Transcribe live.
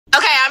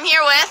I'm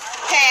here with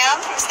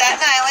Pam from Staten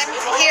Island.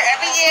 Here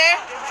every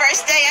year,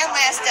 first day and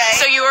last day.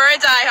 So you were a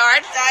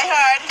diehard.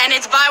 Diehard. And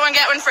it's buy one,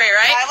 get one free,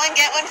 right? Buy one,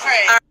 get one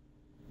free.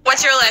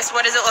 What's your list?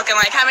 What is it looking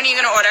like? How many are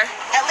you going to order?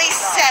 At least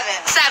 7.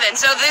 7.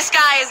 So this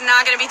guy is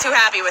not going to be too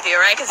happy with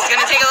you, right? Because it's going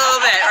to take a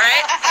little bit,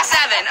 right?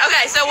 7.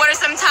 Okay, so what are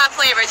some top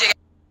flavors you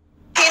got?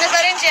 Peanut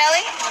butter and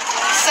jelly.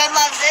 Son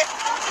loves it.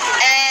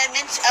 And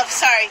mint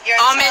you're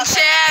mint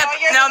chip.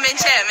 No, mint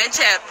chip. Mint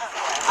chip.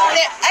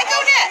 I go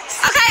next.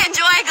 Okay,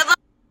 enjoy. Good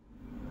luck.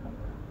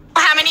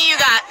 How many you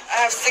got?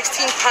 I have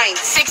 16 pints.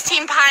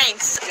 16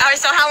 pints. All right,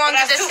 so how long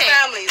does this take? 2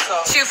 families, so.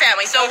 2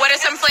 families. So what are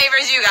some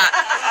flavors you got?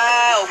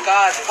 Oh,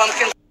 God.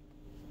 Pumpkin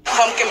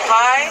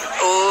pie.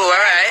 Ooh, all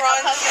right.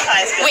 Pumpkin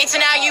pie is good. Wait, so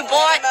now you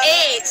bought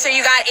 8, so you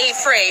got 8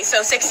 free,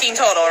 so 16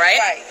 total, right?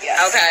 Right, yes.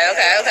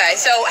 Okay.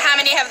 So how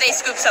many have they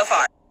scooped so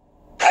far?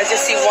 I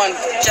just see 1.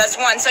 Just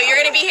 1. So you're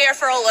going to be here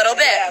for a little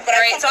bit. Yeah, but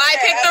right? So I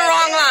picked the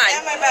wrong line.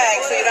 I have my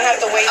bag, so you don't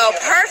have to wait. Oh,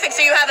 perfect.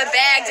 So you have a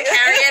bag to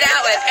carry it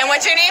out with. And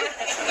what's your name?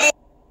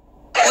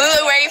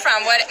 Lulu, where are you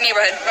from? What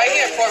neighborhood? Right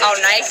here. Oh,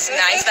 nice.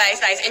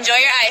 Enjoy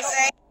your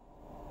ice.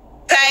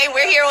 Okay,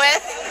 we're here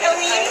with?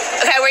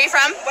 Okay, where are you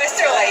from?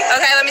 Westerly.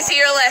 Okay, let me see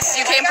your list.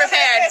 You came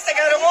prepared. I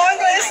got a long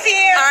list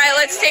here. All right,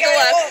 let's take a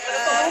look.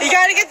 You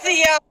got to get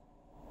the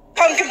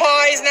pumpkin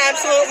pie is an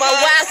absolute must.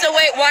 Oh, wow, so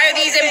wait, why are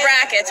these in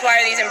brackets?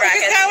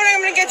 Because now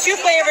I'm going to get 2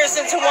 flavors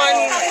into 1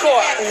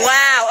 quart.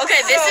 Wow,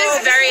 okay, this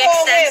is very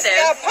extensive.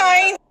 You got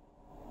pine,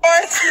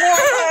 quarts,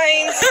 more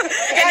pines.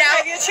 And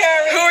now, have your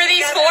cherry. who are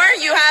these for?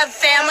 You have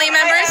family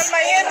members? I have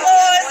my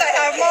in-laws, I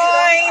have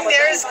mine.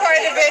 There's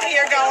quite a bit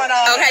here going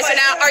on. Okay, so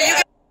now, are you...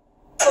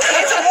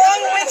 It's a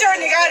long winter and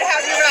you got to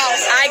have your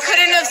mouse. I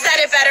couldn't have said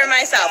it better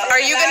myself.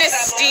 Are you going to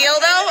steal,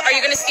 though? Are you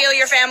going to steal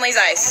your family's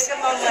ice?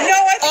 No,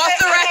 Off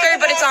the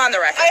record, but it's on the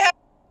record. I have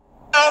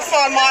off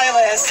on my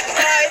list.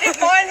 But if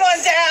mine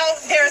runs out,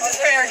 there's a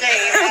fair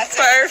game.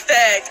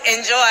 Perfect.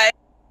 Enjoy.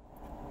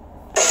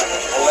 So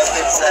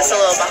that's a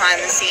little behind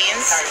the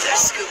scenes. They're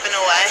scooping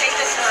away.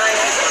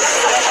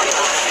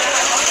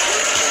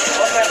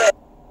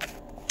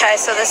 Okay,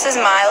 so this is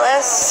my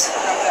list.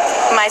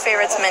 My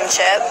favorite's mint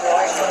chip.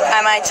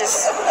 I might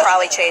just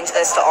probably change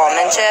this to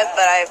almond chip,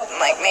 but I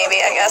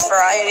guess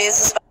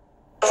varieties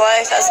of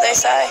life, as they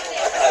say.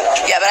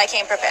 Yeah, but I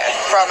came prepared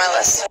for all my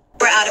list.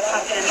 We're out of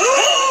pumpkin.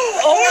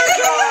 Oh my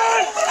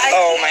God!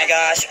 Oh my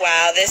gosh,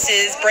 wow, this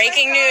is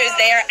breaking news.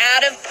 They are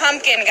out of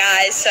pumpkin,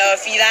 guys. So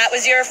if that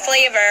was your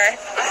flavor,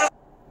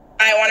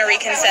 I want to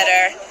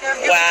reconsider.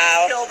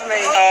 Wow.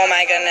 Oh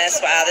my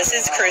goodness, wow, this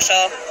is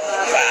crucial.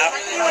 Wow.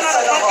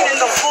 Pumpkin in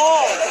the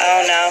fall.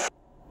 Oh no.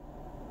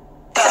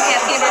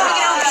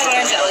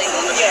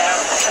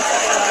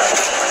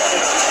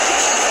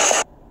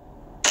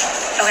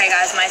 Okay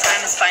guys, my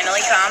time has finally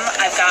come.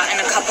 I've gotten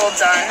a couple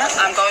done.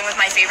 I'm going with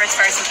my favorites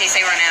first in case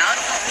they run out.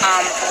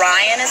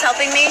 Ryan is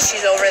helping me.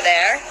 She's over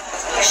there.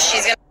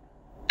 She's gonna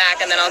back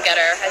and then I'll get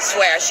her. I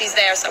swear, she's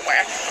there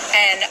somewhere.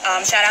 And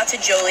shout out to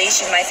Jolie.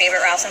 She's my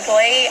favorite Ralph's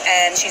employee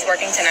and she's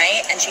working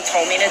tonight and she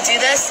told me to do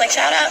this, like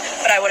shout out,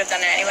 but I would have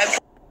done it anyway because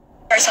I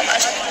love her so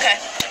much.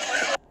 Okay.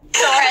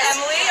 So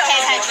Emily,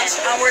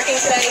 I'm working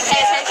today. Pay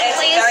attention,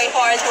 please. Very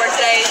hard work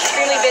today.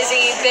 Extremely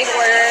busy, big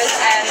orders,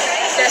 and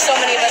there's so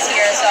many of us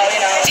here, so, you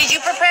know. Did you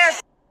prepare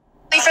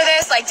for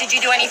this? Like, did you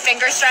do any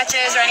finger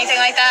stretches or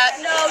anything like that?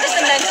 No, just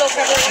the mental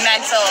preparation.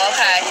 Mental,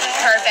 okay.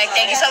 Perfect.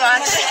 Thank you so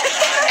much.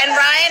 And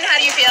Ryan,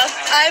 how do you feel?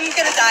 I'm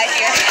gonna die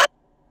here.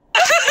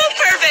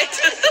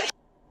 Perfect.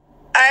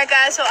 Alright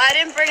guys, so I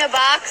didn't bring a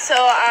box, so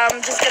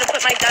I'm just going to put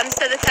my guns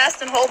to the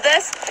test and hold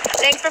this.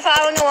 Thanks for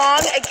following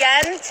along.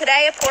 Again,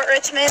 today at Port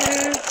Richmond,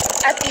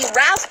 at the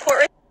Ralph's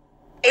Port Richmond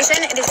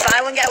station, it is buy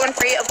one, get one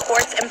free of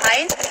quarts and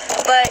pints.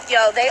 But,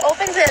 they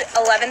opened at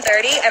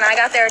 11:30, and I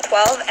got there at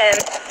 12, and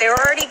they were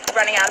already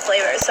running out of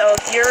flavors. So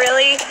if you're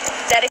really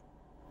dedicated,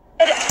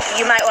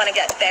 you might want to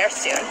get there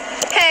soon.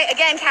 Okay,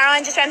 again,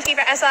 Caroline Jastremski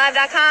for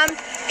SLive.com.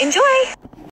 Enjoy!